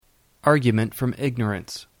Argument from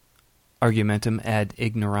ignorance. Argumentum ad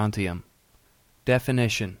ignorantiam.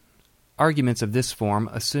 Definition. Arguments of this form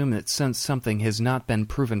assume that since something has not been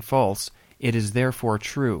proven false, it is therefore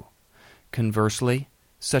true. Conversely,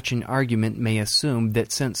 such an argument may assume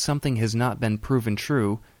that since something has not been proven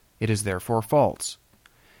true, it is therefore false.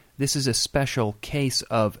 This is a special case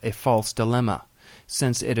of a false dilemma,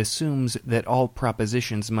 since it assumes that all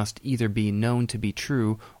propositions must either be known to be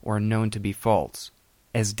true or known to be false.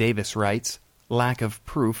 As Davis writes, lack of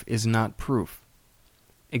proof is not proof.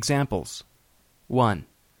 Examples. 1.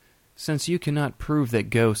 Since you cannot prove that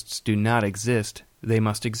ghosts do not exist, they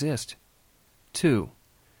must exist. 2.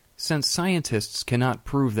 Since scientists cannot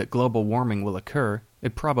prove that global warming will occur,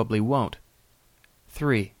 it probably won't.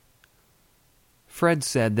 3. Fred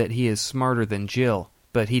said that he is smarter than Jill,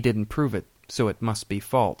 but he didn't prove it, so it must be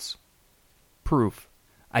false. Proof.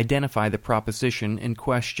 Identify the proposition in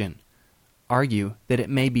question. Argue that it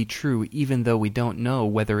may be true even though we don't know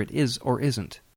whether it is or isn't.